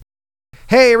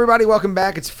Hey everybody, welcome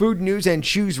back. It's Food News and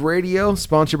Chews Radio,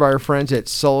 sponsored by our friends at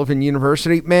Sullivan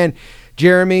University. Man,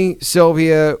 Jeremy,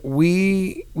 Sylvia,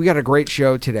 we got a great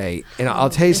show today, and I'll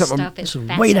tell you something. Stuff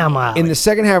is way down my alley. In the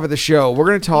second half of the show, we're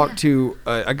going to talk to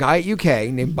a guy at UK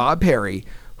named Bob Perry,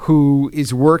 who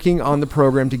is working on the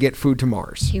program to get food to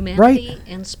Mars. Humanity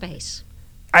in space.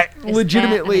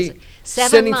 Legitimately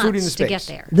sending food into months to space. get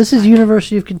there. This is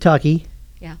University of Kentucky.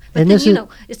 Yeah, but And then, this you is- know,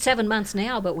 it's 7 months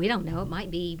now, but we don't know. It might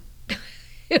be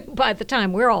by the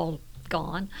time we're all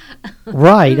gone.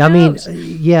 Right. Who I mean, knows?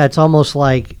 yeah, it's almost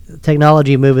like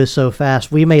technology moves so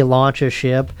fast. We may launch a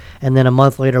ship and then a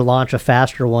month later launch a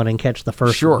faster one and catch the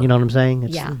first Sure. one. You know what I'm saying?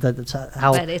 It's, Yeah. That's But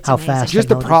how it's how amazing. fast. Just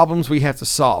the technology- problems we have to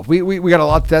solve. We got a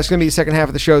lot. That's going to be the second half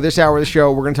of the show. This hour of the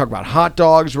show, we're going to talk about hot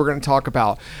dogs. We're going to talk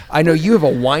about, I know you have a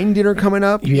wine dinner coming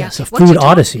up. Yes, a What you food talked-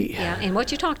 odyssey. Yeah, and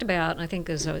what you talked about, I think,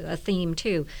 is a theme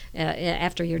too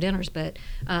after your dinners, but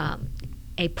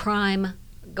a prime.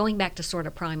 Going back to sort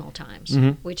of primal times, Mm-hmm.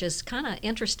 which is kind of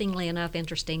interesting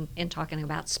in talking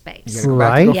about space. You gotta go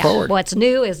back and go Right. Yeah, forward. what's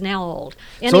new is now old.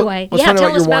 Anyway, let's yeah, find out tell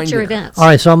about us your wine about your dinner. events. All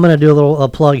right, so I'm going to do a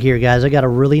plug here, guys. I got a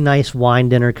really nice wine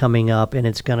dinner coming up, and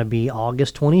it's going to be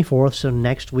August 24th. So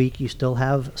next week, you still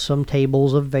have some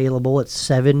tables available at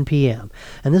 7 p.m.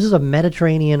 And this is a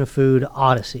Mediterranean food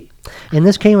odyssey. And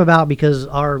this came about because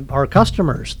our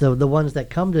customers, the ones that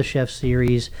come to Chef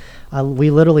Series,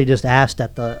 we literally just asked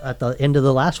at the end of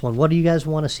the last one, what do you guys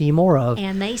want to see more of?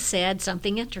 And they said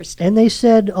something interesting. And they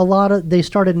said they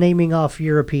started naming off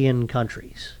European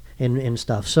countries and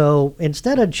stuff. So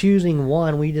instead of choosing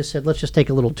one, we just said, let's just take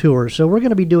a little tour. So we're going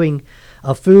to be doing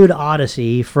a food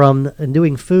odyssey and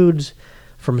doing foods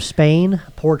from Spain,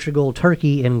 Portugal,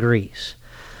 Turkey, and Greece.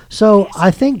 So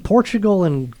I think Portugal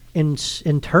and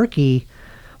Turkey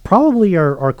probably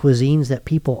are cuisines that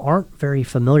people aren't very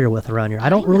familiar with around here. I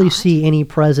don't really not? see any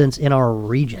presence in our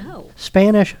region. No.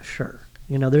 Spanish, sure.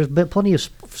 You know, there's been plenty of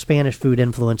Spanish food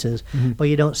influences, but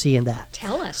you don't see in that.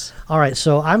 Tell us. All right,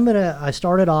 so I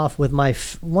started off with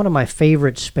one of my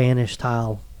favorite Spanish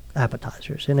style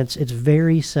appetizers, and it's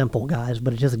very simple, guys,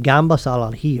 but it's just gambas al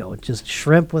ajillo. It's just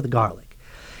shrimp with garlic,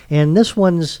 and this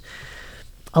one's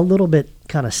a little bit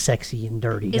kind of sexy and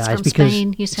dirty, It's guys. from because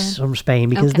Spain, you said? It's from Spain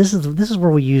because Okay. this is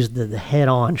where we use the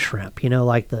head-on shrimp. You know,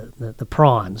 like the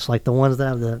prawns, like the ones that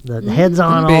have the heads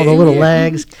on all the Big, little yeah.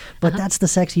 legs. But that's the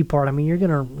sexy part. I mean, you're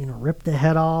gonna rip the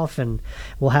head off, and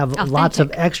we'll have lots of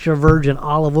Authentic. extra virgin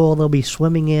olive oil. They'll be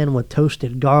swimming in with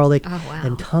toasted garlic Oh, wow.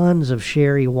 and tons of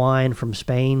sherry wine from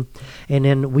Spain. And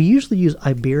then we usually use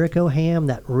Iberico ham,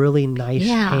 that really nice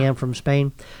Yeah. ham from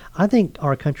Spain. I think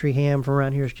our country ham from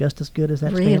around here is just as good as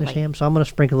that Really? Spanish ham. So I'm going to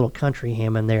sprinkle a little country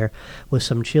ham in there with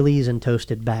some chilies and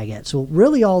toasted baguette. So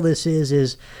really all this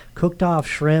is cooked off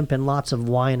shrimp and lots of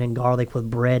wine and garlic with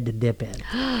bread to dip in.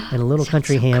 And a little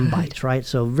country so ham good. bites, right?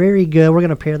 So very good. We're going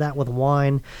to pair that with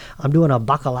wine. I'm doing a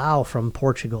bacalhau from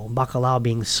Portugal. Bacalhau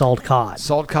being salt cod.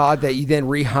 Salt cod that you then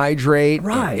rehydrate.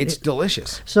 Right. It's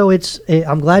delicious. So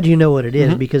I'm glad you know what it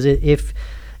is because if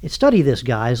study this,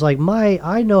 guys. Like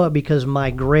I know it because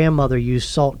my grandmother used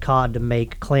salt cod to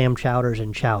make clam chowders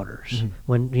and chowders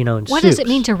when in What does it soups.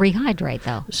 mean to rehydrate,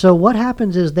 though? So what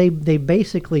happens is they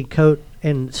basically coat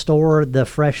and store the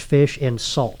fresh fish in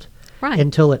salt Right.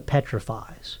 until it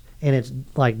petrifies and it's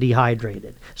like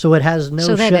dehydrated. So it has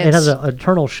So that it has it's- an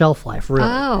eternal shelf life, really.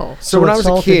 Oh. So when I it's was a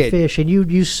salted kid- fish, and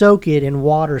you soak it in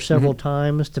water several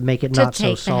times to make it To not so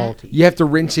take that. salty. You have to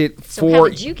rinse it So how for.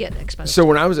 did you get exposed? So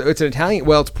when I was, it's an Italian.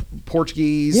 Well, it's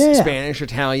Portuguese, Yeah. Spanish,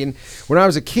 Italian. When I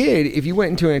was a kid, if you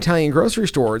went into an Italian grocery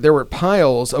store, there were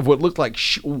piles of what looked like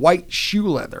white shoe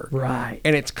leather. Right.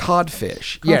 And it's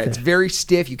codfish. Yeah, it's Codfish. very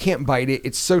stiff. You can't bite it.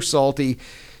 It's so salty.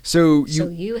 So So you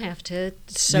you have to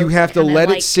let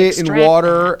like it sit in extract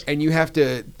water, that. and you have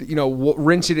to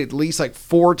rinse it at least like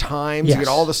 4 times to Yes. get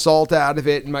all the salt out of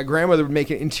it. And my grandmother would make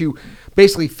it into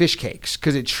basically fish cakes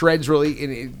because it shreds really,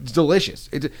 and it's delicious.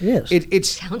 Yes. It's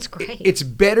Sounds great. It's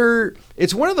better.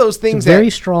 It's one of those things Very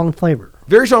that strong flavor.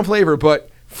 very strong flavor, but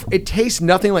it tastes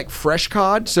nothing like fresh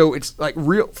cod. So it's like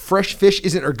real fresh fish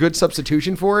isn't a good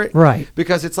substitution for it, Right.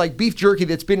 Because it's like beef jerky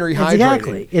that's been rehydrated.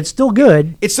 Exactly. It's still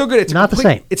good. It's so good. It's Not the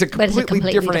same. It's a But it's a completely,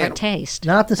 completely different different animal. taste.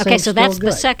 Not the same, Okay, so that's still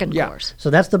the good. second Yeah. course. So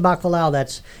that's the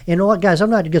bacalhau. You know what, guys? I'm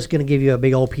not just going to give you a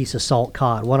big old piece of salt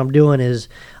cod. What I'm doing is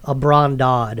a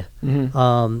brandade,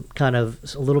 kind of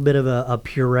a little bit of a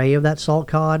puree of that salt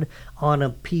cod on a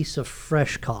piece of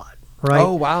fresh cod. right?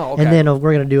 Oh, wow, okay. And then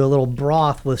we're going to do a little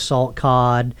broth with salt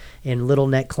cod and little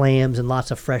neck clams and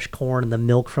lots of fresh corn and the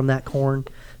milk from that corn.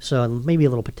 So and maybe a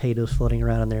little potatoes floating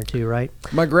around in there too, right?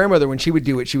 My grandmother, when she would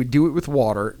do it with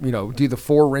water, do the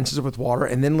 4 rinses with water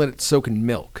and then let it soak in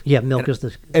milk. Yeah, milk is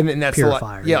the And then that's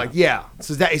purifier. Yeah.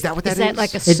 So is that what that is? Is that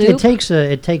like a It soup?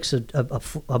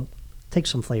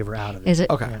 takes some flavor out of it. Is it?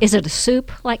 Okay. Is it a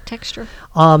soup-like texture?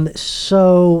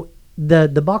 So the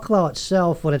bacalao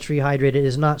itself, when it's rehydrated,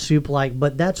 is not soup-like,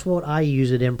 but that's what I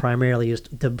use it in primarily, is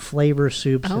to flavor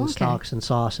soups Oh, and okay. stocks and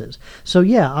sauces. So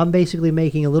yeah, I'm basically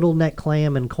making a little neck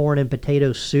clam and corn and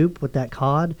potato soup with that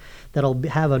cod that'll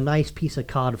have a nice piece of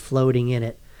cod floating in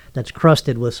it that's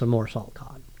crusted with some more salt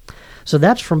cod. So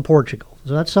that's from Portugal.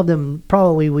 So that's something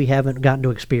probably we haven't gotten to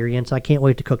experience. I can't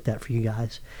wait to cook that for you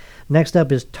guys. Next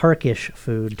up is Turkish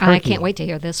food. I Turkey. can't wait to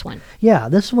hear this one. Yeah,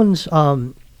 this one's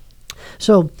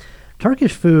so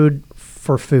Turkish food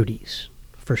for foodies,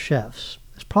 for chefs,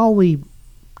 is probably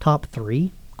top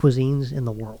 3 cuisines in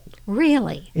the world.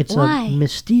 Really? It's Why? a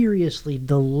mysteriously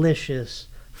delicious,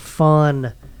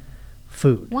 fun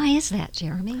food. Why is that,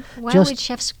 Jeremy? Why Just- would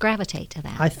chefs gravitate to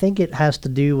that? I think it has to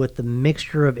do with the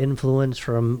mixture of influence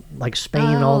from like Spain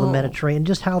and all the Oh. Mediterranean,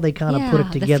 just how they kind of put Yeah,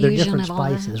 it the together, fusion different of all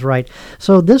that. spices, right?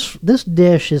 So this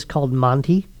dish is called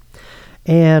manti,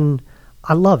 and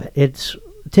I love it. It's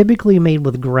typically made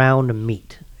with ground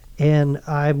meat, and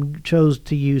I chose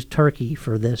to use turkey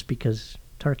for this because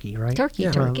turkey, right? Turkey,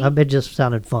 Yeah. turkey. It just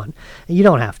sounded fun. You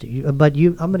don't have to, but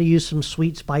I'm going to use some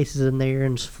sweet spices in there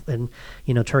and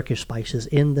Turkish spices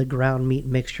in the ground meat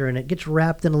mixture, and it gets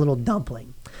wrapped in a little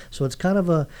dumpling. So it's kind of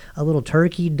a little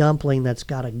turkey dumpling that's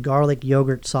got a garlic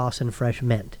yogurt sauce and fresh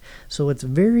mint. So it's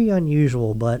very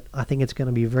unusual, but I think it's going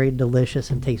to be very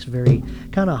delicious and taste very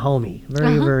kind of homey,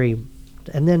 very.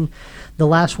 And then the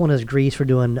last one is Greece. We're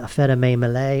doing a feta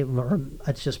malay.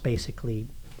 It's just basically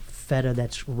feta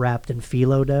that's wrapped in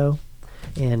phyllo dough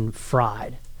and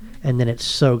fried, and then it's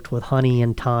soaked with honey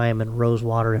and thyme and rose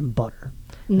water and butter.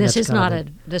 And this that's is kind not of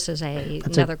this is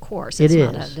That's another course. it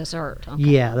It's not is. a dessert. Okay.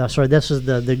 Yeah, that's right. This is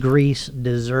the Greece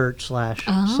dessert /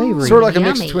 Oh. savory. Sort of like a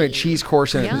mix Yummy. between a cheese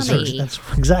course and a Yummy. dessert. That's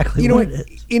exactly You know what what? it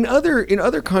is. In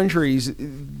other countries,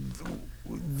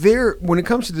 when it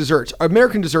comes to desserts,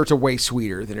 American desserts are way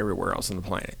sweeter than everywhere else on the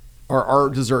planet. Our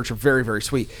desserts are very, very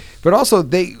sweet, but also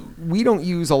we don't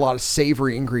use a lot of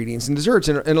savory ingredients in desserts.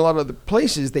 And in a lot of other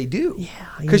places, they do. Yeah,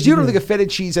 because you you don't do. think of feta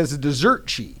cheese as a dessert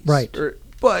cheese, Right.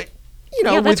 But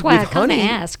Yeah, that's why I with kind of honey,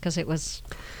 asked because it was.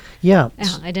 Yeah,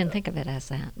 I didn't think of it as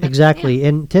that. But, exactly. yeah.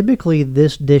 And typically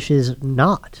this dish is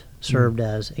not served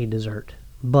as a dessert,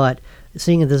 but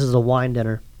seeing that this is a wine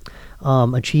dinner,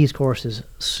 a cheese course is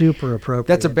super appropriate.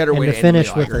 That's a better way and to to end the finish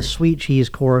meal, I with a agree. sweet cheese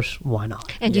course. Why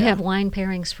not? And you Yeah. have wine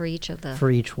pairings for each of the. For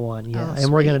each one, yeah. Oh,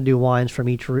 And we're going to sweet. do wines from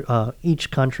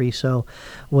each country. So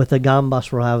with the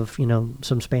gambas, we'll have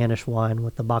some Spanish wine.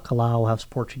 With the bacalao, we'll have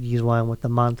Portuguese wine. With the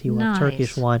manti, we'll have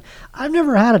Turkish Nice. wine. I've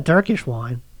never had a Turkish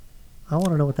wine. I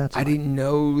want to know what that's I like. didn't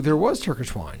know there was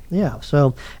Turkish wine. Yeah.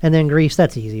 So and then Greece,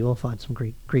 that's easy. We'll find some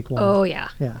Greek wine. Oh yeah.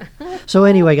 Yeah. So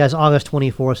anyway, guys, August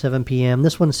 24th, 7 p.m.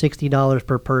 This one's $60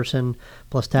 per person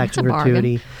plus tax That's and a bargain.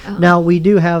 gratuity. Oh. Now we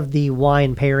do have the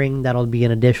wine pairing. That'll be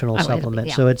an additional it'll be- supplement.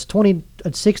 yeah. So it's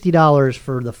 $60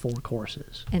 for the 4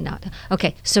 courses. And not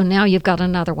okay. So now you've got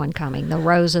another one coming. The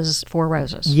roses, 4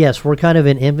 roses. Yes, we're kind of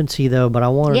in infancy though, but I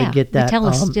wanted Yeah. to get but that tell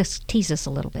us, just tease us a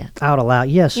little bit. out aloud.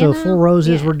 Yeah, so You know, Four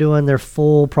Roses, yeah. we're doing their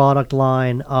full product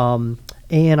line.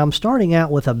 And I'm starting out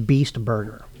with a Beast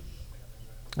Burger.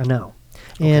 I know.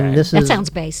 And Okay. this That is sounds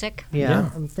basic. Yeah, Yeah.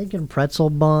 I'm thinking pretzel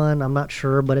bun. I'm not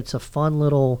sure, but it's a fun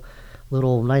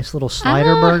nice little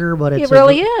slider Ah, burger. But it it's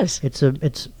really is.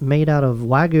 It's made out of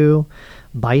wagyu,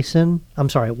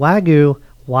 wagyu,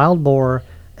 wild boar,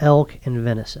 elk, and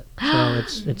venison. So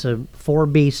it's 4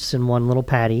 beasts in one little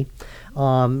patty.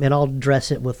 And I'll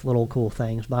dress it with little cool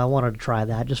things. But I wanted to try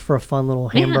that just for a fun little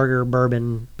Yeah. hamburger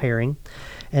bourbon pairing.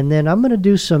 And then I'm gonna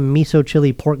do some miso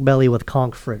chili pork belly with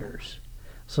conch fritters.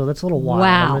 So that's a little wild. I'm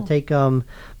Wow. gonna take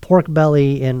pork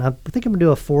belly, and I think I'm gonna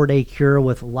do a 4-day cure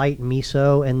with light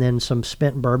miso and then some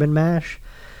spent bourbon mash,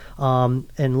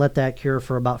 and let that cure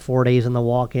for about 4 days in the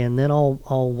walk-in. Then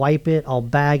I'll wipe it, I'll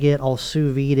bag it, I'll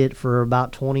sous vide it for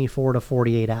about 24 to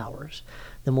 48 hours.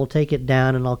 Then we'll take it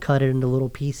down and I'll cut it into little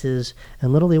pieces,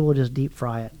 and literally we'll just deep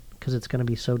fry it because it's gonna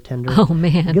be so tender. Oh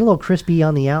man. Get a little crispy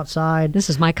on the outside.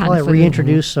 This is my kind Probably of food.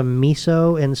 reintroduce some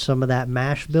miso and some of that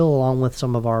mash bill along with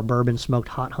some of our bourbon smoked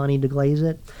hot honey to glaze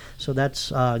it. So that's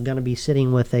going to be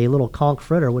sitting with a little conch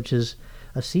fritter, which is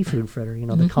a seafood fritter,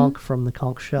 the conch from the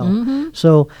conch shell.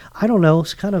 So I don't know,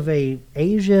 it's kind of a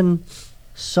Asian,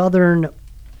 southern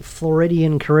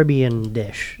Floridian Caribbean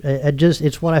dish.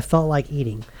 It's what I felt like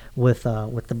eating with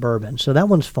the bourbon. So that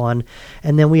one's fun.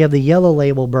 And then we have the yellow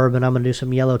label bourbon. I'm gonna do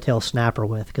some yellowtail snapper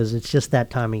with because it's just that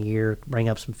time of year. Bring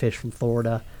up some fish from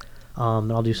Florida.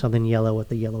 And I'll do something yellow with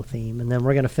the yellow theme. And then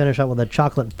we're gonna finish up with a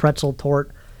chocolate pretzel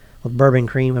tort with bourbon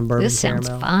cream and bourbon This caramel.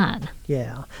 sounds fun.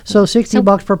 Yeah. So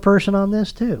 $60 per person on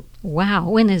this too. Wow.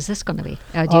 When is this going to be?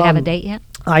 Do you have a date yet?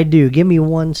 I do. Give me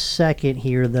 1 second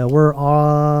here, though. We're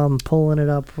pulling it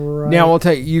up right Now I'll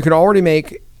tell you, you can already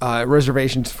make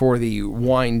reservations for the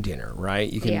wine dinner,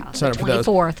 right? You can Yeah. sign The up for those.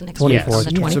 24th next 24th.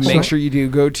 week. Yeah. So make sure you do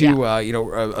go to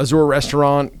Azure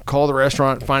Restaurant, call the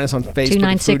restaurant, find us on Facebook.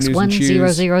 at Food News and Choose.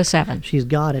 296-1007. She's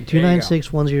got it. There you go.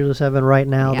 296-1007 right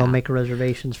now. Yeah. They'll make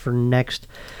reservations for next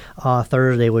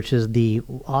Thursday, which is the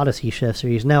Odyssey Chef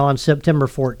Series. Now, on September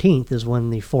 14th is when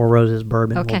the Four Roses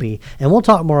Bourbon Okay. will be. And we'll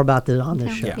talk more about this on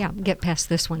this show. Yeah, get past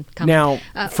this one. Come Now,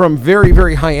 from very,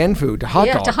 very high-end food to hot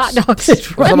yeah, dogs. to hot dogs. Let's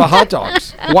talk about hot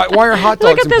dogs. Why are hot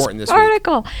Look dogs at this important this week?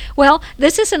 article. Well,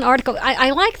 this is an article.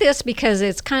 I like this because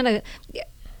it's kind of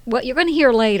what you're going to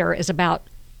hear later is about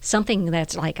something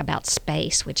that's like about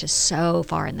space, which is so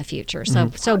far in the future,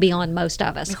 so beyond most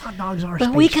of us. Hot dogs are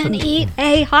But we space can food. eat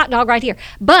a hot dog right here.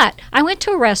 But I went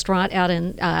to a restaurant out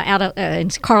in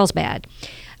Carlsbad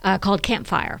called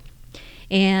Campfire.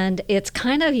 And it's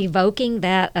kind of evoking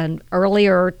that an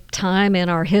earlier time in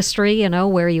our history,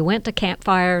 where you went to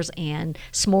campfires and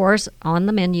s'mores on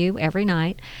the menu every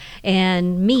night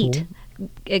and meat.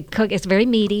 It's very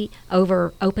meaty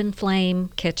over open flame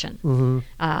kitchen.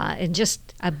 And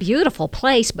just a beautiful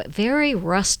place, but very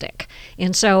rustic.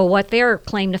 And so what their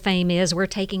claim to fame is, we're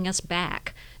taking us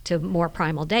back to more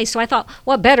primal days. So I thought,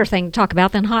 what better thing to talk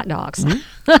about than hot dogs?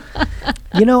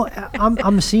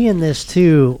 I'm seeing this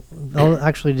too. I was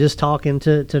actually just talking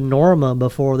to Norma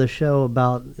before the show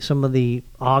about some of the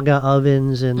Aga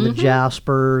ovens and the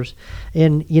Jaspers.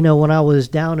 And, when I was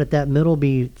down at that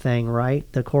Middleby thing, right,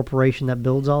 the corporation that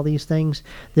builds all these things,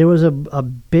 there was a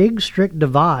big, strict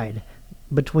divide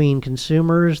between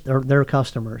consumers or their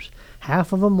customers.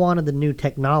 Half of them wanted the new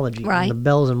technology, Right. and the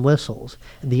bells and whistles.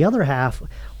 The other half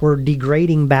were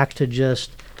degrading back to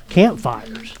just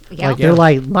campfires. Yeah. Like they're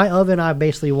like, my oven, I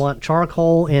basically want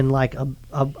charcoal and like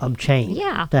a chain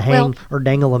Yeah. to hang or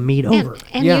dangle a meat over.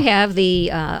 And Yeah. you have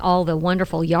the all the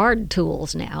wonderful yard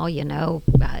tools now,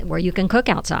 where you can cook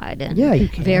outside and Yeah, you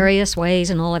can. various ways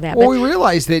and all of that. Well, But we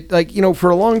realized that, for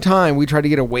a long time, we tried to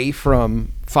get away from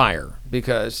fire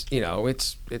because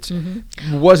it's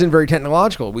wasn't very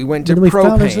technological. We went to And then we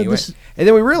found us that propane, and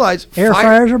then we realized Air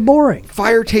fryers are boring.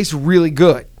 fire tastes really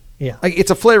good. Yeah. Like it's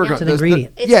a flavor. It's an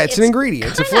ingredient. It's an ingredient.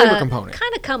 It's a flavor component.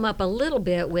 Kind of come up a little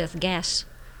bit with gas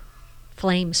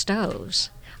flame stoves.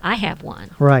 I have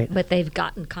one, Right. But they've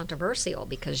gotten controversial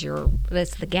because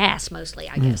that's the gas mostly.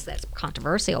 I guess that's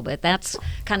controversial, but that's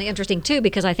kind of interesting too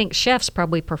because I think chefs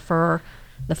probably prefer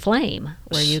the flame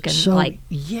where you can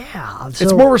yeah. It's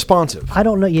So more responsive. I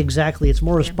don't know exactly. It's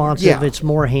more responsive. Yeah. It's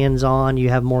more hands-on. You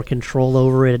have more control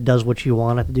over it. It does what you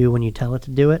want it to do when you tell it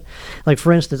to do it. Like,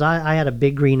 for instance, I had a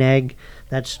big green egg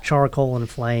that's charcoal and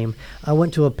flame. I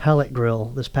went to a pellet grill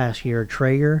this past year,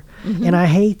 Traeger, and I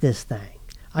hate this thing.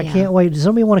 I Yeah. can't wait. Does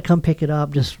somebody want to come pick it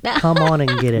up? Just come on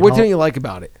and get it. What don't you like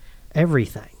about it?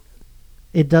 Everything.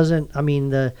 It doesn't. I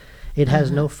mean, it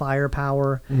has no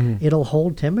firepower. It'll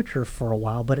hold temperature for a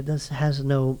while, but it has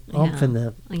no oomph in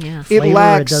the Yeah. flavor. It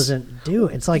lacks- doesn't do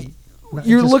it. It's like it's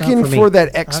You're just not looking me. for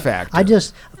that X factor. I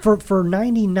just for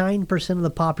 99% of the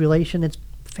population, it's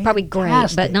Probably great,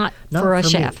 fantastic. but not for a me.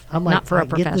 chef, I'm like, not for a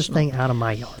get this professional. thing out of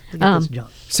my yard. Get this junk.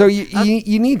 So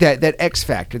you need that X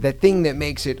factor, that thing that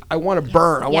makes it. I want to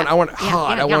burn. I want it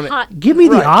hot. I want it. hot. Give me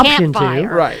the Right. option Campfire.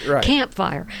 to. Right.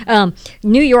 Campfire.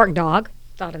 New York dog.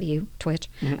 Thought of you, Twitch.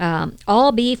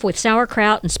 All beef with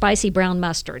sauerkraut and spicy brown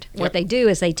mustard. What they do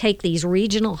is they take these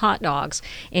regional hot dogs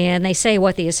and they say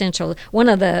what the essential. One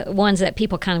of the ones that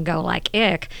people kind of go like,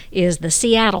 ick, is the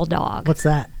Seattle dog. What's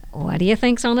that? What do you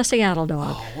think's on a Seattle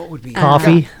dog? What would be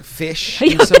Coffee? Fish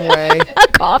in some way.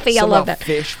 Coffee. I Some love about that.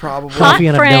 Fish probably. Hot Coffee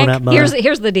and a Frank. donut bun.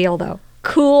 Here's the deal though.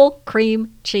 Cool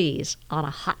cream cheese on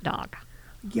a hot dog.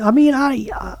 I mean, I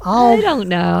I'll. don't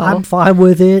know. I'm fine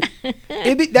with it.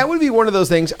 That would be one of those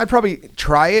things. I'd probably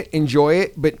try it, enjoy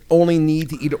it, but only need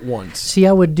to eat it once. See,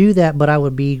 I would do that, but I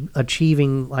would be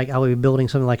achieving, like, I would be building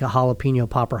something like a jalapeno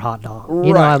popper hot dog.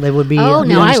 You Right. know, it would be. Oh a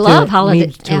no, I means to love it-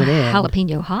 means to an end.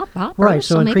 jalapeno hot poppers. Right,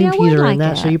 so and maybe cream I cheese would are like in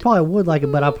that, so it. you probably would like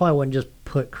it, but I probably wouldn't just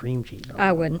put cream cheese on it.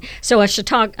 I wouldn't. So a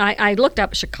Chicago, I looked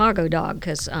up Chicago dog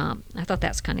because I thought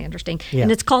that's kind of interesting. Yeah.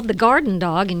 And it's called the garden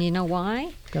dog, and you know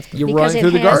why? Got the, You because run it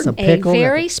through the has garden. The pickle, a got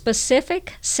very the-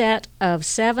 specific set of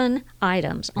 7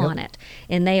 items on it,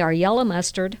 and they are yellow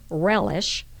mustard,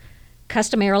 relish,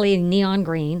 customarily neon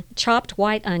green, chopped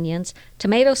white onions,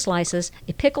 tomato slices,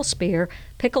 a pickle spear,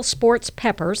 pickle sports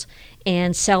peppers,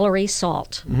 and celery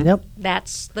salt. Yep.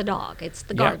 That's the dog. It's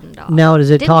the Yeah. garden dog. Now, does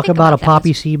it Didn't talk think about a that.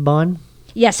 poppy seed bun?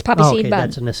 Yes, poppy Oh, seed okay, bun.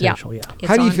 that's an essential, yeah. It's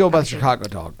How do you on feel about poppy the seed. Chicago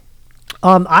dog?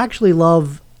 I actually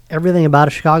love everything about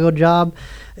a Chicago job,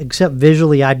 except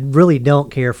visually, I really don't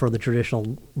care for the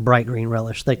traditional bright green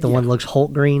relish, like the one that looks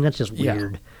Holt green. That's just Yeah.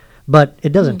 weird. But it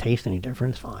Hmm. doesn't taste any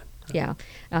different. It's fine. Yeah,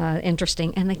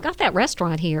 interesting. And they've got that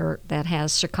restaurant here that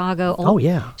has Chicago. Oh,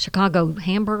 yeah. Chicago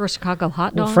hamburger, Chicago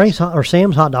hot Well, dogs.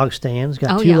 Sam's Hot Dog Stand's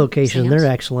got Oh, 2 yeah, locations. Sam's. They're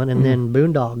excellent. And then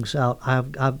Boondogs out.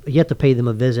 I've yet to pay them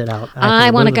a visit out.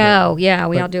 I want to Louisville. go. Yeah,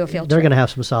 we But ought to do a field They're trip. going to have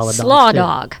some solid Slaw dogs. too.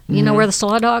 dog. You know where the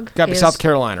slaw dog Got to be is? South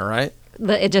Carolina, right?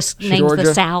 It just names Georgia?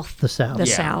 the South. The South. The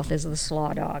Yeah. South is the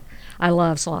slaw dog. I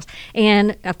love slaws.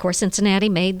 And of course, Cincinnati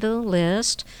made the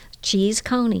list. Cheese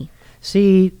coney.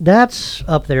 See, that's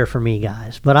up there for me,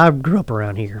 guys. But I grew up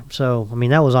around here. So, I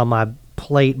mean, that was on my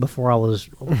plate before I was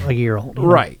a year old. you know?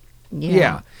 Right. Yeah.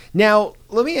 Yeah. Now,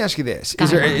 let me ask you this: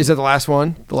 Got it. is that the last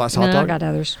one? The last hot No, I dog? got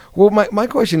others. Well, my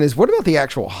question is, what about the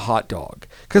actual hot dog?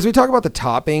 Because we talk about the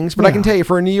toppings, but I can Yeah. tell you,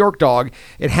 for a New York dog,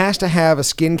 it has to have a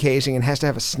skin casing and has to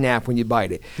have a snap when you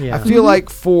bite it. Yeah. I feel like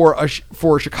for a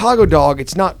Chicago dog,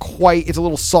 it's not quite. It's a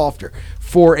little softer.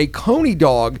 For a Coney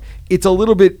dog, it's a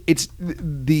little bit. It's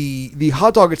the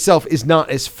hot dog itself is not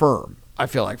as firm. I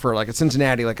feel like for like a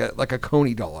Cincinnati, like a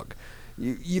Coney dog.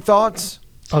 You thoughts?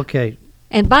 Okay.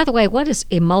 And by the way, what does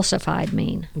emulsified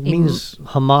mean? It means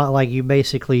like you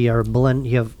basically are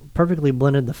you have perfectly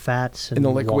blended the fats and the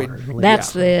liquid. water.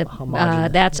 That's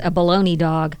Homogeneous. that's a bologna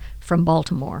dog from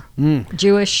Baltimore,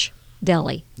 Jewish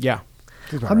deli, Yeah.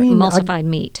 I mean, emulsified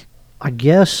meat. I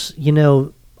guess,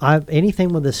 anything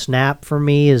with a snap for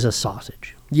me is a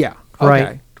sausage. Yeah. Okay.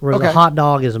 Right? Whereas a hot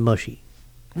dog is a mushy.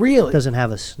 Really? It doesn't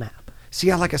have a snap. See,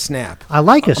 I like a snap. I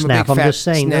like a I'm a snap. big I'm fat just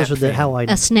saying snap those are fan. how I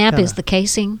A snap is kinda- the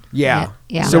casing. Yeah.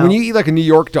 Yeah. So No. when you eat like a New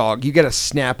York dog, you get a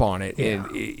snap on it, and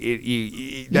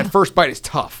that first bite is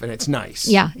tough and it's nice.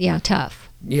 Yeah, tough.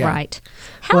 Yeah. Right.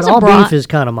 But How's all a brat? beef is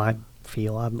kind of my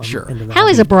feel. I'm Sure. into the How all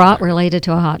is a beef. brat related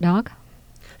to a hot dog?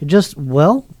 Just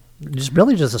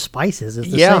really just the spices.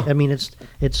 It's the Yeah. same. I mean,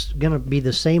 it's gonna be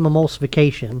the same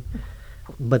emulsification,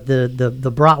 but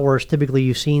the bratwurst typically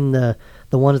you've seen the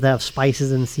ones that have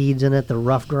spices and seeds in it, the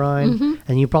rough grind, Mm-hmm.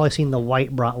 and you've probably seen the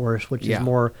white bratwurst, which Yeah. is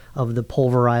more of the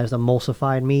pulverized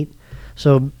emulsified meat.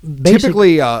 So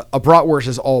basically, Typically, a bratwurst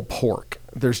is all pork.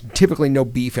 There's typically no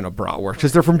beef in a bratwurst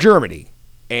because they're from Germany,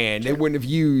 and they wouldn't have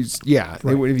used. Yeah,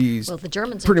 they would have used. Well, the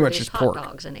Germans pretty much introduced just hot pork.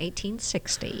 dogs in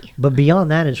 1860. but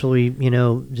beyond that, it's really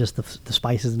just the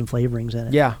spices and flavorings in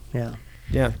it. Yeah, yeah.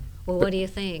 yeah. Well, what do you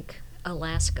think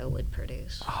Alaska would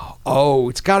produce? Oh,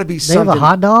 it's got to be They have something. a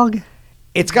hot dog,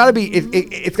 It's got to be.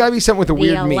 It's got to be something with a The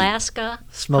weird meat. Alaska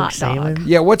smoked hot salmon, dog.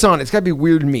 Yeah, what's on it? It's got to be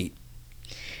weird meat.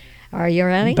 Are you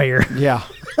ready? bear. Yeah.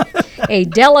 A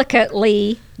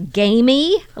delicately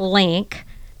gamey link,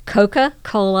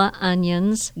 Coca-Cola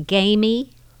onions,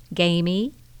 gamey.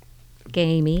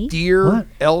 Deer, What?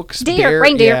 elks, Deer, bear,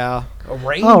 reindeer. Yeah, a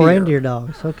reindeer. Oh, reindeer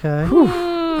dogs. Okay. I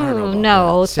don't know about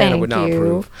No, that. Santa thank would not you.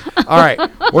 approve. All right, we're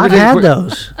I've gonna take a had quick-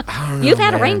 those. You've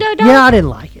had a man. reindeer dog? Yeah, I didn't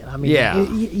like it. I mean, Yeah.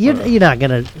 you're not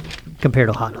gonna compare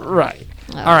to a hot dog. Right.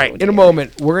 Oh, All right. In a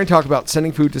moment, we're going to talk about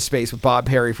sending food to space with Bob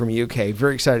Perry from UK.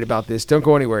 Very excited about this. Don't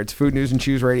go anywhere. It's Food News and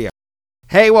Choose Radio.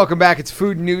 Hey, welcome back. It's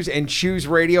Food News and Choose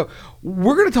Radio.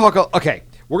 We're going to talk. Okay.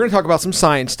 We're going to talk about some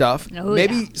science stuff, Oh,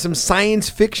 maybe yeah. some science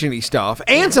fiction-y stuff,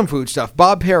 and some food stuff.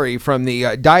 Bob Perry from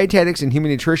the Dietetics and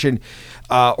Human Nutrition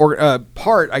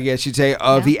part, I guess you'd say,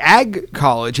 of the Ag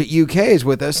College at UK is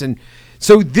with us. And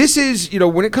so this is,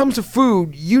 when it comes to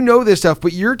food, this stuff,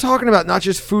 but you're talking about not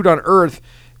just food on Earth,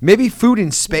 maybe food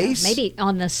in space? Maybe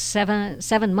on the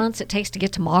seven months it takes to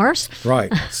get to Mars.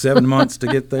 Right. 7 months to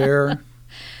get there.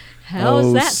 How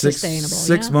is that six, sustainable?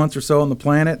 6 yeah? months or so on the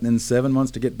planet, and then 7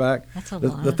 months to get back. That's a the,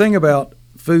 lot. The thing about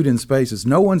food in space is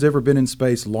no one's ever been in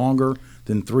space longer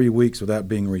than 3 weeks without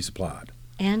being resupplied.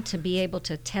 And to be able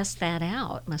to test that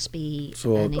out must be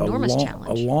So an enormous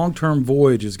challenge. a long-term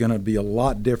voyage is going to be a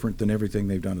lot different than everything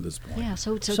they've done to this point. Yeah,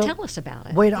 so So- tell us about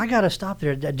it. Wait, I got to stop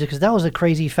there because that was a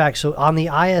crazy fact. So on the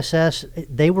ISS,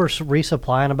 they were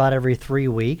resupplying about every 3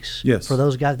 weeks. Yes. For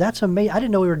those guys, that's amazing. I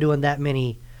didn't know we were doing that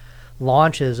many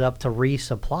launches up to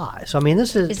resupply. So I mean,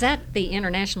 this is Is that the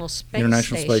International Space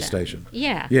International Station? Space Station.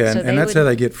 Yeah. Yeah, so and that's would- how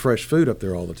they get fresh food up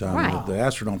there all the time. Right. The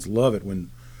astronauts love it when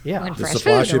yeah. When the fresh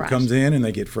supply food ship arrives. comes in and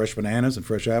they get fresh bananas and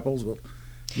fresh apples. Well,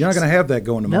 You're not going to have that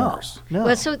going to No, Mars. no.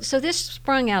 Well, so this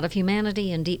sprung out of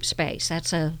Humanity in Deep Space.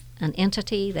 That's an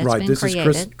entity that's Right. been This created.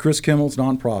 is Chris Kimmel's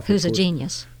nonprofit. Who's a Of course.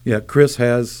 genius. Yeah, Chris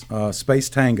has Space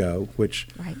Tango, which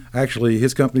Right. actually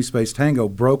his company Space Tango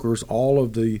brokers all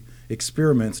of the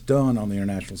experiments done on the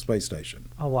International Space Station.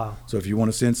 Oh, wow. So if you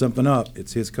want to send something up,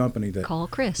 it's his company that Call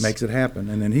Chris. makes it happen.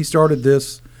 And then he started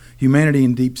this Humanity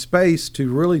in Deep Space to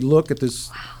really look at this,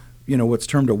 what's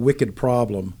termed a wicked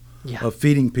problem Yeah. of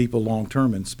feeding people long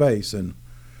term in space. And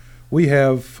we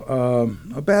have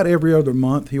about every other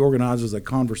month he organizes a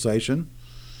conversation.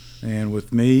 And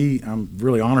with me, I'm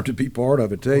really honored to be part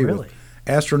of it too. Really? With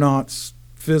astronauts,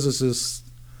 physicists,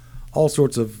 all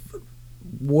sorts of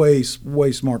way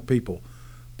smart people.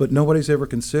 But nobody's ever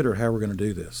considered how we're going to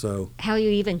do this. So How you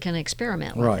even can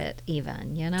experiment with Right. it,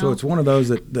 even, you know? So it's one of those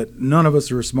that none of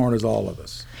us are as smart as all of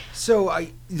us. So I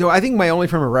think my only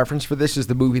frame of reference for this is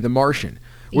the movie The Martian,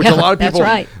 which Yeah, a lot of that's people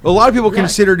right. a lot of people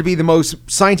consider to be the most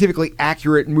scientifically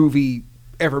accurate movie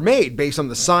ever made, based on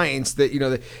the science that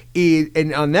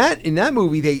and on that in that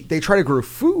movie they try to grow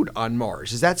food on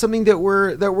Mars. Is that something that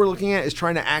we're looking at? Is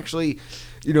trying to actually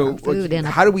food in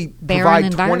a how do we barren provide 20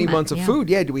 environment, months of yeah. food?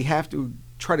 Yeah, do we have to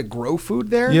try to grow food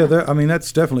there? Yeah,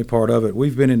 that's definitely part of it.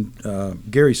 We've been in.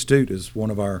 Gary Stute is one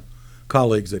of our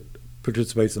colleagues that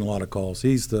participates in a lot of calls.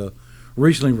 He's the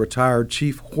recently retired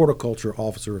chief horticulture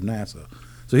officer of NASA.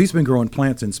 So he's been growing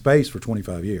plants in space for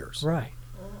 25 years. Right.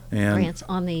 And France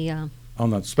on the on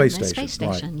the space on the station. space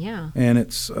station, right. yeah. And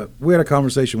it's we had a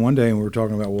conversation one day and we were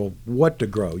talking about, well, what to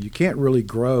grow. You can't really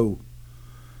grow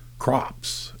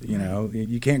crops,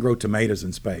 You can't grow tomatoes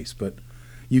in space, but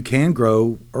you can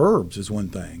grow herbs is one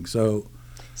thing. So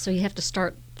So you have to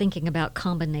start thinking about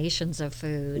combinations of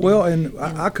food. well, and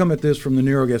I come at this from the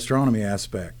neurogastronomy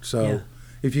aspect. So Yeah.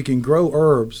 if you can grow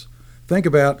herbs, think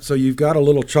about, so you've got a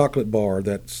little chocolate bar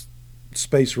that's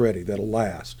space ready, that'll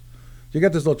last. You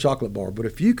got this little chocolate bar, but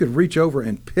if you could reach over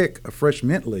and pick a fresh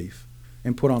mint leaf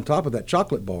and put on top of that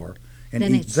chocolate bar and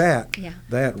Then eat it's- that, yeah.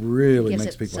 that really Gives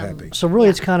makes it people some- happy. So really,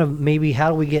 Yeah. it's kind of maybe how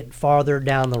do we get farther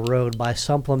down the road by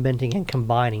supplementing and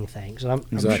combining things. And I'm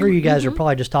Exactly. sure you guys Mm-hmm. are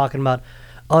probably just talking about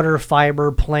udder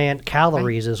fiber plant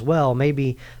calories as well.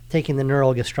 Maybe taking the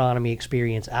neurogastronomy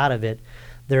experience out of it,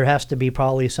 there has to be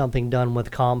probably something done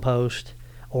with compost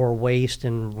or waste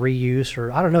and reuse, or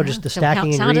I don't know, just the So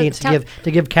stacking how ingredients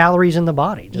to give calories in the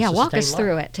body. just yeah, to walk sustain us life.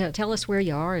 through it. Tell us where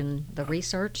you are and the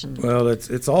research. And Well,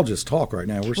 it's all just talk right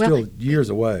now. We're Well, still years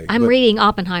away. I'm but- reading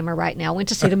Oppenheimer right now. Went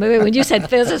to see the movie. When you said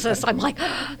physicist, I'm like,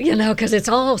 because it's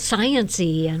all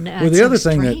sciency and Well, it's the so other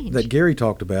thing strange. that Gary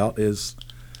talked about is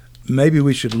maybe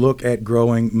we should look at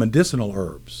growing medicinal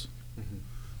herbs,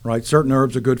 right? Certain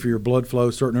herbs are good for your blood flow.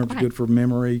 Certain herbs are Right. good for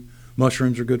memory.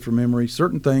 Mushrooms are good for memory.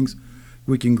 Certain things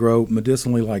we can grow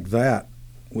medicinally like that,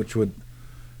 which would,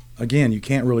 again, you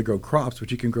can't really grow crops,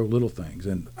 but you can grow little things.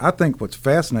 And I think what's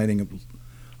fascinating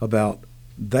about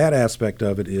that aspect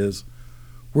of it is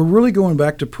we're really going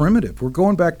back to primitive. We're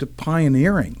going back to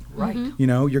pioneering. Right.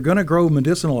 You're going to grow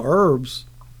medicinal herbs.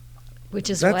 which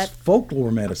is That's what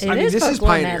folklore medicine. it I mean, is this is folklore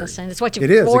pioneering. medicine. It's what you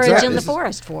It is, forage exactly. in the This is-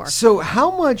 forest for. So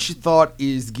how much thought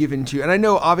is given to, and I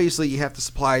know obviously you have to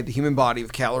supply the human body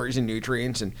with calories and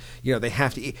nutrients and, they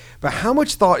have to eat, but how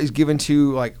much thought is given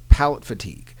to like palate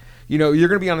fatigue? You're going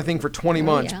to be on a thing for 20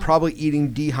 months, yeah. probably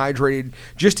eating dehydrated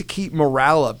just to keep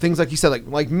morale up. Things like you said,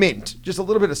 like mint, just a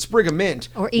little bit of sprig of mint.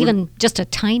 Or even just a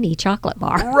tiny chocolate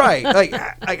bar. Right. Like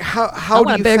how do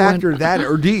want a you big one. factor that,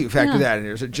 or do you factor Yeah. that in?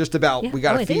 Or is it just about, Yeah. we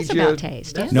got to it feed is you? about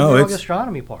taste. That's Yeah. No, the it's-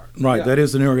 neurogastronomy part. Right, Yeah. that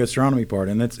is the neurogastronomy part,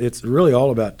 and it's really all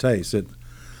about taste.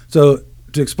 So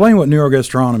to explain what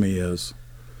neurogastronomy is,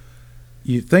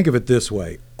 you think of it this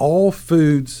way: all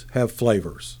foods have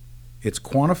flavors. It's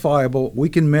quantifiable. We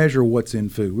can measure what's in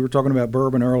food. We were talking about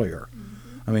bourbon earlier.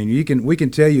 I mean, we can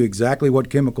tell you exactly what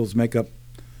chemicals make up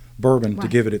bourbon to Right.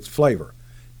 give it its flavor.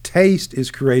 Taste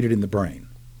is created in the brain.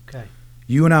 Okay.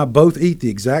 You and I both eat the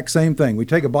exact same thing. We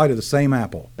take a bite of the same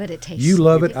apple. But it tastes You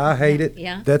love it, I hate it.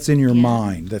 Yeah. That's in your Yeah.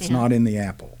 mind. That's Yeah. not in the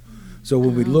apple. So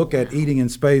when we look at eating in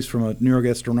space from a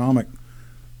neurogastronomic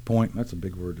point, that's a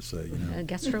big word to say, A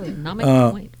gastronomic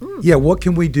point. Yeah, what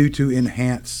can we do to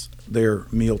enhance their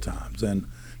meal times? And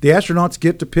the astronauts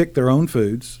get to pick their own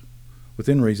foods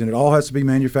within reason. It all has to be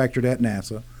manufactured at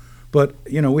NASA. But,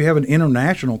 we have an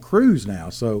international cruise now,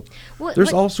 so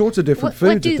there's all sorts of different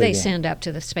foods What do that they want. send up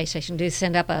to the space station? Do they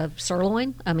send up a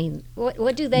sirloin? I mean,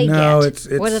 what do they No, get?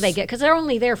 it's- what do they get? Because they're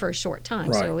only there for a short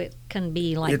time, so Right. it can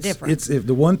be like different It's if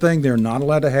the one thing they're not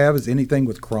allowed to have is anything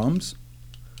with crumbs,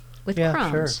 with Yeah,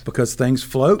 crumbs. sure. because things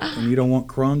float and you don't want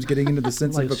crumbs getting into the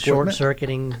sensitive Like equipment. short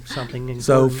circuiting something.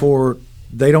 So important.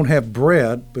 they don't have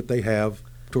bread, but they have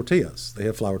tortillas. They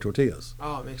have flour tortillas.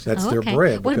 Oh, it makes sense. That's Oh, their okay.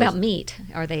 bread. What because about meat?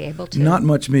 Are they able to? Not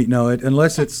much meat, no.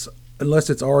 Unless it's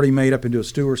already made up into a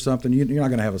stew or something, you're not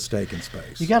going to have a steak in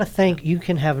space. You got to think you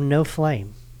can have no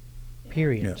flame.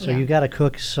 Period. Yeah. So Yeah. you got to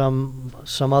cook some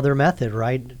other method,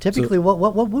 right? Typically, what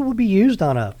would be used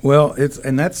on a? Well,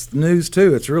 and that's news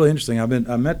too. It's really interesting. I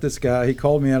met this guy. He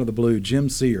called me out of the blue, Jim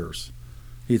Sears.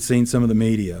 He'd seen some of the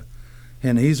media,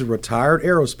 and he's a retired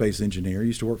aerospace engineer. He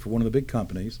used to work for one of the big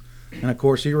companies, and of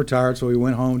course he retired. So he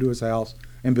went home to his house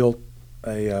and built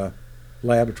a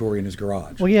laboratory in his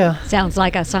garage. Well, yeah. Sounds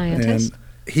like a scientist.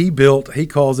 And he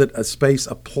calls it a space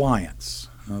appliance.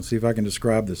 I'll see if I can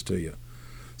describe this to you.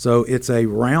 So it's a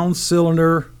round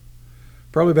cylinder,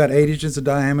 probably about 8 inches in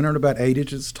diameter and about 8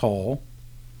 inches tall,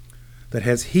 that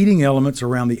has heating elements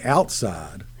around the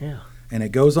outside, Yeah. and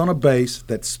it goes on a base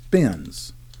that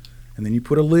spins. And then you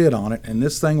put a lid on it, and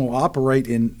this thing will operate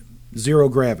in zero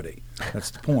gravity.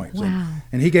 That's the point. So- Wow.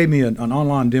 and he gave me an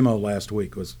online demo last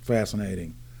week. It was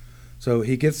fascinating. So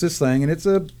he gets this thing, and it's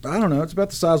it's about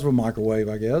the size of a microwave,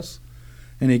 I guess.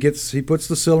 And he puts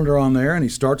the cylinder on there, and he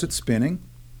starts it spinning.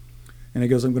 And he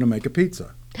goes, I'm going to make a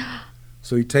pizza.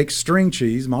 So he takes string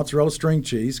cheese, mozzarella string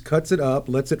cheese, cuts it up,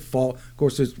 lets it fall. Of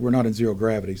course, we're not in zero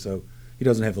gravity, so he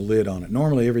doesn't have the lid on it.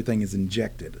 Normally, everything is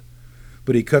injected.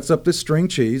 But he cuts up this string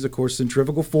cheese. Of course,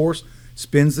 centrifugal force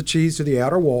spins the cheese to the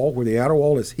outer wall, where the outer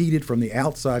wall is heated from the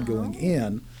outside going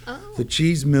in. The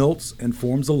cheese melts and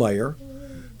forms a layer.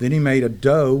 Then he made a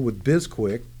dough with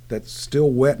Bisquick that's still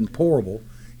wet and pourable.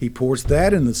 He pours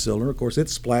that in the cylinder. Of course, it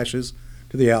splashes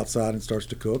to the outside and starts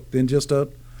to cook. Then just a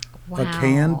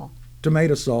canned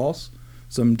tomato sauce,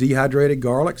 some dehydrated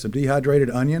garlic, some dehydrated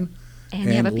onion, And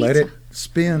you have a let it pizza.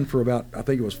 spin for about, I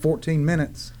think it was 14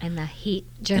 minutes. And the heat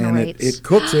And generates. it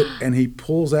cooks it, and he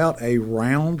pulls out a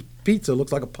round pizza.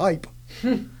 Looks like a pipe,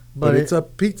 but But it's a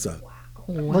pizza.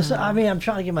 Well, so, I mean, I'm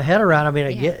trying to get my head around. I mean, I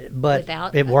Yeah. get, but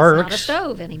Without, it it's works. not a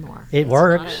stove anymore. It It's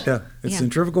works. not a- Yeah, it's Yeah.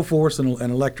 centrifugal force and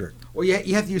electric. Well, you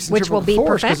have to use Which will centrifugal be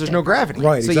force because there's perfected. no gravity.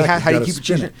 Right, So exactly. how do you Gotta keep it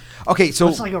spin cheesing? it. Okay, so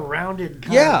It's like a rounded.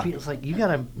 Kind Yeah. Of piece. It's like you got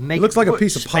to make. It looks like a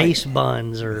piece of pipe. space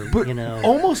buns, or But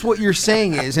almost what you're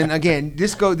saying is, and again,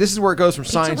 this is where it goes from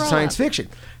science to roll science up. fiction.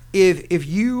 If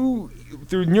you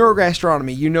through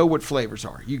neurogastronomy, you know what flavors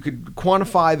are. You could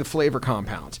quantify the flavor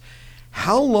compounds.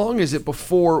 How long is it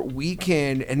before we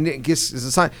can, and it gets as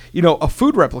a sign, a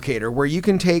food replicator where you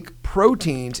can take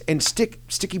proteins and stick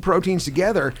sticky proteins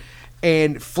together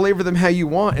and flavor them how you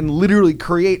want and literally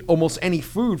create almost any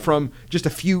food from just a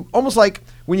few, almost like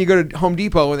when you go to Home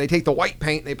Depot and they take the white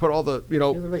paint and they put all the,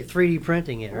 You're like 3D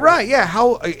printing it. right, yeah.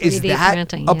 How is 3D that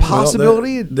printing, a yeah.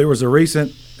 possibility? Well, there was a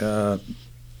recent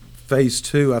phase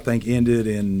 2, I think, ended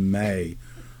in May,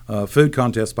 food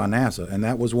contest by NASA, and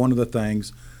that was one of the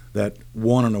things that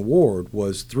won an award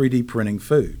was 3D printing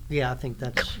food. Yeah, I think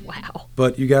that's. Wow.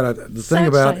 But you got to the Such thing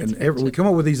about, science and we come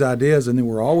up with these ideas, and then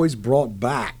we're always brought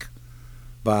back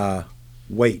by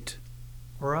weight.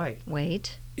 Right.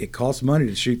 Wait. It costs money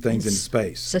to shoot things into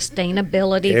space.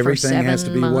 Sustainability Everything for 7 has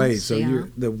to be months. weighed. So yeah.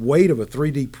 the weight of a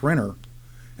 3D printer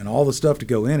and all the stuff to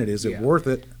go in it, is it worth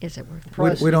it? Is it worth it?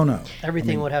 Plus, We don't know.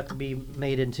 Everything would have to be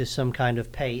made into some kind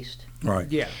of paste. Right.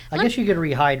 Yeah. I guess you could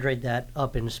rehydrate that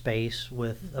up in space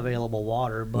with available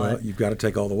water, Well, but you've got to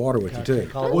take all the water with you, too.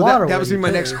 take all the Well, water that with was gonna be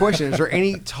you, my next too. question. Is there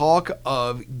any talk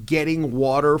of getting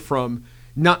water from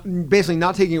not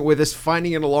taking it with us,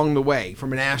 finding it along the way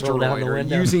from an down asteroid, the or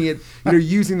window. using it,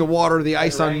 using the water or the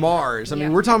ice on Mars? I mean, Yeah.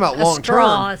 we're talking about A long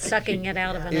straw term. sucking it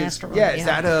out of an asteroid. Yeah, is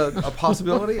that a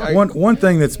possibility? One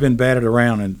thing that's been batted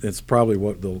around, and it's probably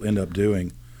what they'll end up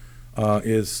doing,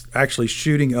 is actually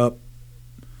shooting up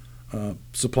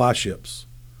supply ships.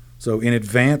 So in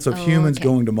advance of humans okay.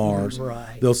 going to Mars,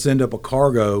 Right. they'll send up a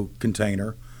cargo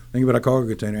container. Think about a cargo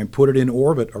container and put it in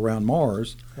orbit around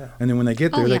Mars, and then when they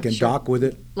get there, yeah, they can sure. dock with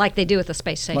it Like they do with the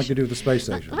space station. like they do with the space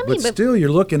station. I mean, but still,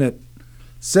 you're looking at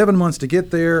 7 months to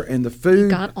get there, and the food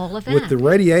got all of with that. the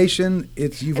radiation,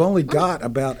 you've only got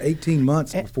about 18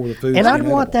 months before the food. And I'd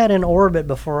want that in orbit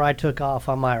before I took off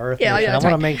on my Earth mission. I that's want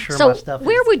right. to make sure so my stuff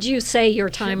where is would you say your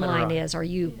shipment timeline right. is? Are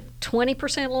you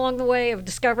 20% along the way of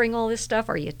discovering all this stuff?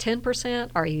 Are you 10%?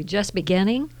 Are you just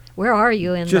beginning? Where are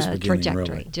you in Just the beginning,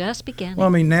 trajectory? really. Just beginning. Well, I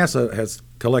mean, NASA has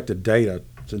collected data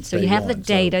since so day you have the one, so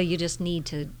data. You just need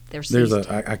to. There's there's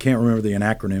I can't remember the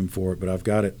acronym for it, but I've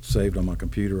got it saved on my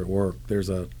computer at work. There's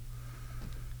a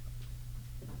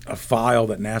file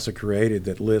that NASA created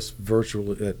that lists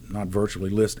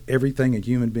lists everything a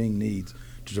human being needs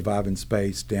to survive in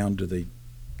space down to the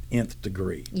nth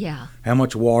degree. Yeah. How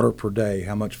much water per day,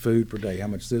 how much food per day, how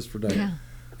much this per day. Yeah.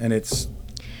 And it's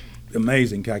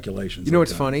amazing calculations. You know they've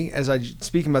what's done. funny? As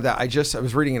speaking about that, I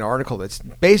was reading an article that's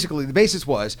basically the basis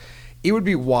was it would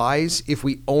be wise if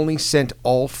we only sent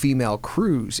all female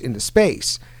crews into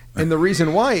space. And the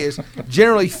reason why is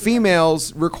generally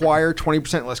females require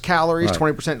 20% less calories,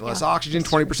 Right. 20% less oxygen,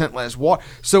 20% less water.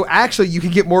 So actually you can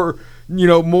get more,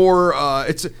 more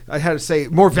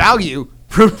more value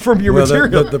from your Well,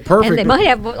 material. the perfect And they might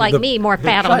have, like me, more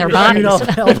fat on their Trying to bodies.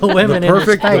 shoot off all the women the in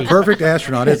perfect space. the perfect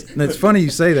astronaut is, and it's funny you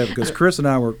say that because Chris and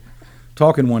I were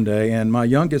talking one day, and my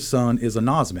youngest son is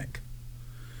anosmic,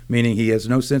 meaning he has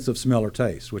no sense of smell or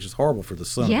taste, which is horrible for the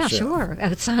son. Yeah, of a chef. sure.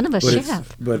 A son of a But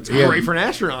chef. but Great for an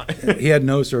astronaut. he had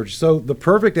no surgery. So the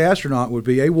perfect astronaut would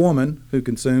be a woman who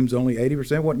consumes only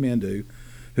 80% what men do,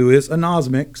 who is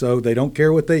anosmic, so they don't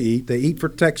care what they eat. They eat for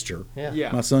texture.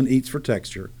 Yeah. My son eats for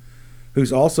texture.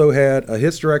 Who's also had a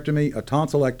hysterectomy, a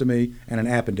tonsillectomy, and an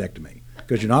appendectomy.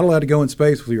 Because you're not allowed to go in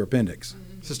space with your appendix.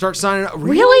 So start signing up.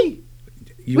 Really?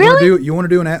 You Really? want to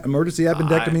do an emergency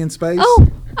appendectomy in space?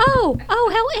 Oh,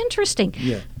 how interesting.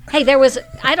 Yeah. Hey,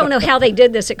 I don't know how they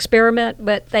did this experiment,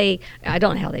 but I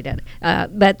don't know how they did it.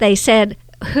 But they said,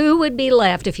 who would be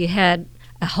left if you had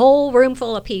a whole room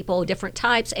full of people, different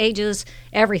types, ages,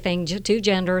 everything, two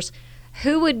genders,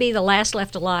 who would be the last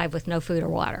left alive with no food or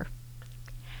water?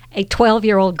 A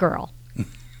 12-year-old girl.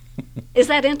 Is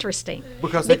that interesting?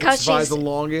 Because they can survive she's- the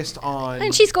longest on.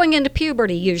 and she's going into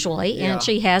puberty usually, Yeah. and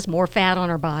she has more fat on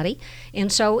her body.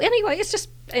 And so,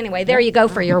 anyway, there you go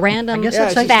for your random I guess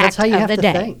fact that's how you of have the to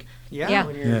day. think. Yeah.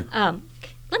 When you're- Yeah.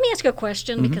 Let me ask you a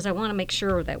question Mm-hmm. because I want to make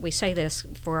sure that we say this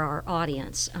for our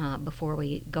audience before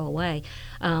we go away.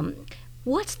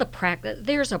 What's the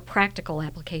There's a practical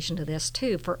application to this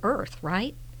too for Earth,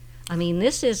 right? I mean,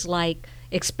 this is like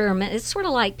experiment. It's sort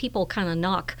of like people kind of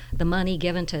knock the money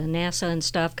given to NASA and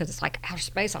stuff because it's like outer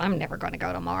space. I'm never going to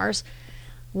go to Mars.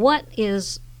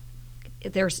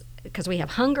 Because we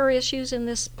have hunger issues on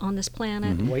this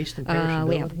planet. Mm-hmm. Waste and We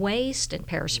perishability. have waste and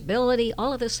perishability,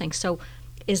 all of those things. So,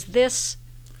 does this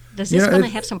Yeah, going to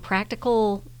it- have some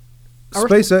practical?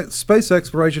 Space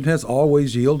exploration has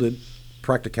always yielded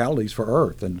practicalities for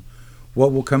Earth, and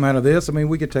what will come out of this? I mean,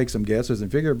 we could take some guesses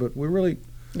and figure, but we really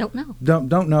Don't know.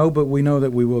 don't know. But we know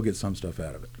that we will get some stuff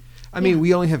out of it. I mean,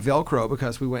 we only have Velcro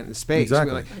because we went into space.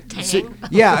 Exactly. Tang.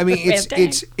 Yeah, I mean, We have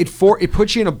tang. it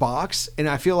puts you in a box, and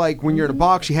I feel like when you're in a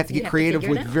box, you have to You get have to creative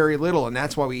figure it with out. very little, and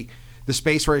that's why the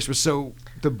space race was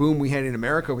the boom we had in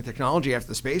America with technology after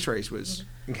the space race was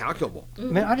incalculable.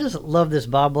 Man, I just love this,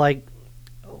 Bob. Like,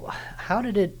 how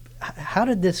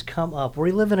did this come up?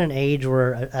 We live in an age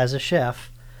where, as a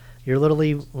chef, you're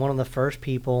literally one of the first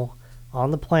people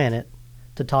on the planet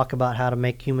to talk about how to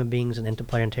make human beings an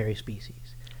interplanetary species.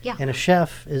 Yeah. And a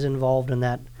chef is involved in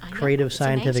that I know, creative it's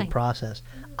scientific amazing. process.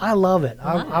 I love it.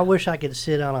 Wow. I wish I could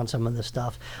sit down on some of this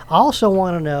stuff. I also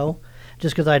want to know,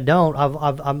 just because I don't,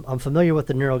 I'm familiar with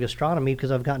the neurogastronomy because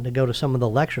I've gotten to go to some of the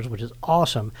lectures, which is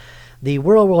awesome. The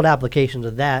real-world applications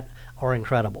of that are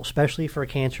incredible, especially for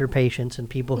cancer patients and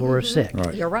people who are sick.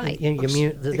 Right. You're right.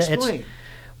 Explain.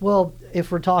 Well,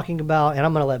 if we're talking about, and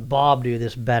I'm going to let Bob do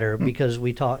this better Hmm. because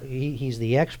he's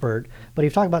the expert, but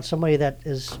if you talk about somebody that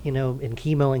is, in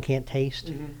chemo and can't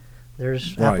taste,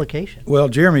 there's Right. application. Well,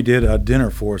 Jeremy did a dinner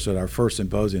for us at our first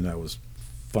symposium that was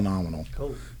phenomenal.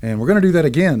 Cool. And we're going to do that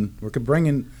again. We're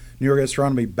bringing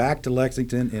neurogastronomy back to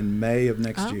Lexington in May of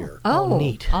next year. Oh,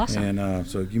 neat. Awesome. And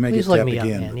so you may Please get let tapped me up,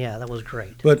 again. man. Yeah, that was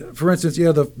great. But for instance,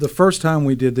 the first time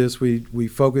we did this, we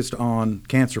focused on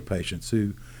cancer patients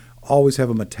who always have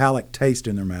a metallic taste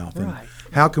in their mouth. And Right.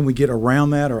 how can we get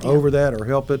around that or over that or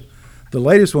help it? The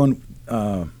latest one,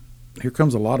 here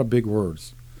comes a lot of big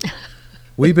words.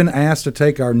 We've been asked to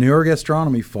take our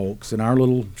neurogastronomy folks in our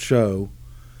little show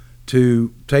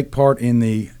to take part in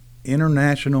the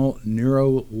International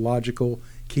Neurological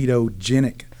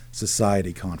Ketogenic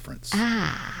Society Conference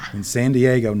in San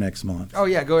Diego next month. Oh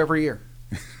yeah, go every year.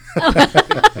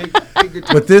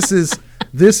 But this is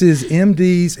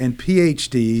MDs and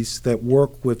PhDs that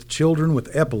work with children with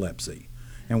epilepsy.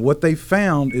 And what they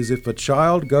found is if a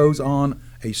child goes on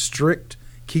a strict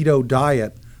keto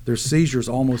diet, their seizures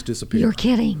almost disappear. You're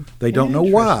kidding. They don't know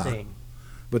why, Interesting.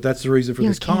 but that's the reason for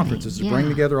You're this conference is to kidding, bring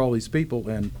yeah. together all these people.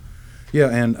 And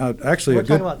actually We're a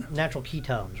good talking about natural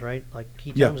ketones, right? Like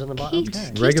ketones Yeah. in the body.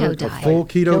 Keto- Okay. regular, keto a diet. full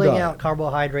keto Killing diet. out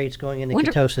carbohydrates, going into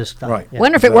Wonder- ketosis stuff. Right. Yeah.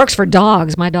 Wonder if it works for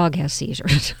dogs. My dog has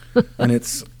seizures. And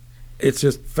it's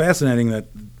just fascinating that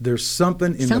there's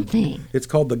something in Something. it's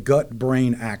called the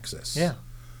gut-brain axis. Yeah.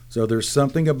 So there's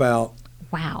something about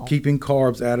Wow. keeping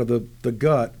carbs out of the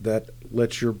gut that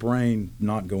lets your brain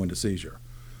not go into seizure.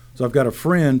 So I've got a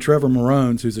friend, Trevor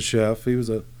Marones, who's a chef. He was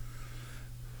a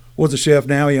Was a chef.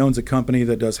 Now he owns a company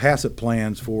that does HACCP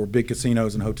plans for big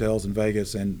casinos and hotels in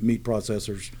Vegas and meat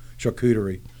processors,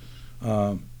 charcuterie.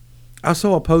 I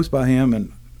saw a post by him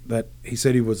and that he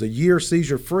said he was a year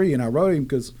seizure free, and I wrote him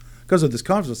because of this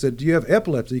conference. I said, "Do you have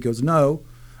epilepsy?" He goes, "No,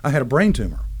 I had a brain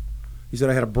tumor." He said,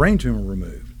 "I had a brain tumor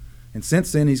removed," and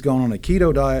since then he's gone on a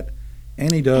keto diet,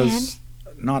 and he does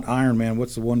not Ironman.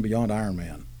 What's the one beyond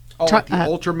Ironman? Oh, like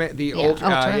the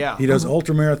ultra. Yeah. He does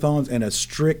ultra marathons and a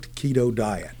strict keto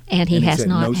diet. And he he's has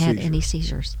not no had seizures. any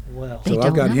seizures. Well, They So I've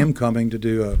don't got know. him coming to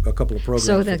do a couple of programs.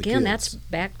 So for the again, kids. that's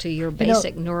back to your know-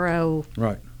 basic neuro.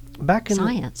 right. back in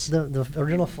Science. the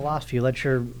original philosophy, let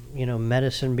your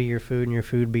medicine be your food and your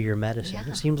food be your medicine.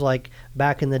 Yeah. It seems like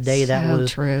back in the day that So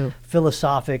was true.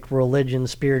 philosophic religion,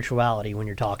 spirituality when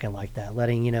you're talking like that,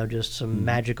 letting just some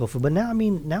magical food. But now, I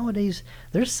mean, nowadays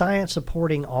there's science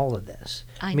supporting all of this.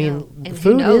 I mean, know. And who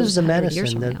food knows is the 100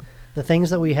 years medicine. from The, now. the things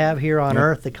that we have here on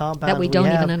Earth, the compounds we don't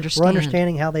have, even understand. we're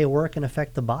understanding how they work and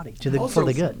affect the body for Also,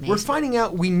 the good. We're finding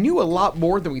out we knew a lot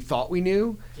more than we thought we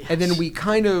knew, and then we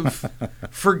kind of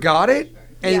forgot it,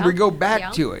 and Yeah. we go back Yeah.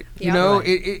 to it. You Yeah. know, Right.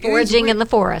 it's Foraging in the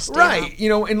forest. right?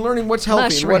 And learning what's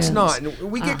healthy and what's Mushrooms. not.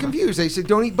 And we get confused. They say,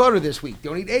 "Don't eat butter this week.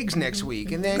 Don't eat eggs next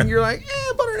week," and then you're like,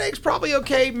 "Butter and eggs probably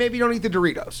okay. Maybe don't eat the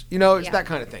Doritos." It's Yeah. that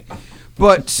kind of thing.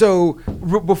 But so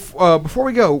before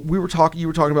we go, you were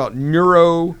talking about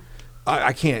neuro.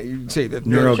 I can't say that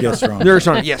Neurogastronomy.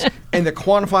 Neurogastronomy, yes, and the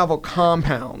quantifiable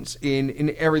compounds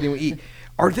in everything we eat.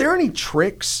 Are there any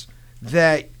tricks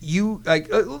that you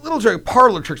like? Little trick,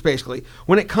 parlor tricks, basically,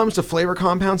 when it comes to flavor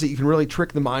compounds that you can really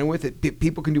trick the mind with that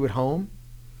people can do at home?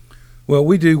 Well,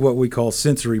 we do what we call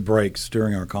sensory breaks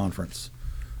during our conference,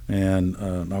 and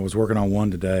I was working on one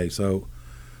today. So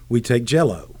we take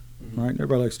Jell-O, right?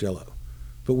 Everybody likes Jell-O,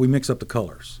 but we mix up the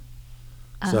colors.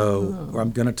 So I'm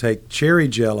going to take cherry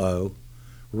Jell-O,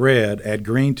 red, add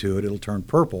green to it. It'll turn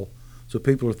purple, so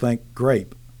people will think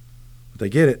grape. But they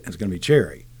get it, it's going to be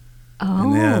cherry.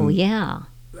 Oh, then- yeah.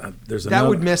 There's That another,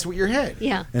 would mess with your head.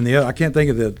 Yeah. and I can't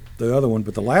think of the other one,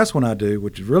 but the last one I do,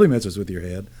 which really messes with your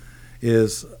head,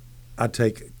 is I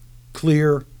take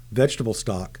clear vegetable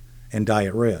stock and dye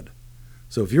it red.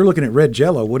 So if you're looking at red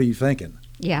Jell-O, what are you thinking?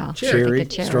 Yeah. Cherry,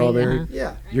 Think of strawberry. uh-huh.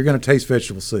 Yeah. You're going to taste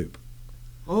vegetable soup.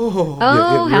 Oh.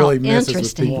 Oh, it really how messes with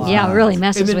interesting. people's Yeah, it minds. really In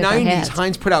messes the with their 90s, heads.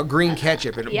 Heinz put out green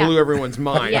ketchup, and it Yeah. blew everyone's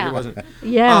mind. Yeah. It wasn't.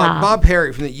 Yeah. Bob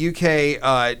Perry from the UK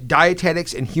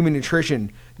Dietetics and Human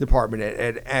Nutrition Department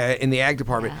in the Ag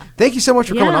Department. Yeah. Thank you so much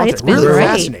for coming on. It's today. been Really great.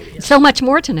 fascinating. So much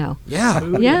more to know. Yeah.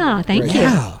 Yeah, thank you.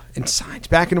 Yeah. And science.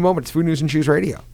 Back in a moment. It's Food News and Choose Radio.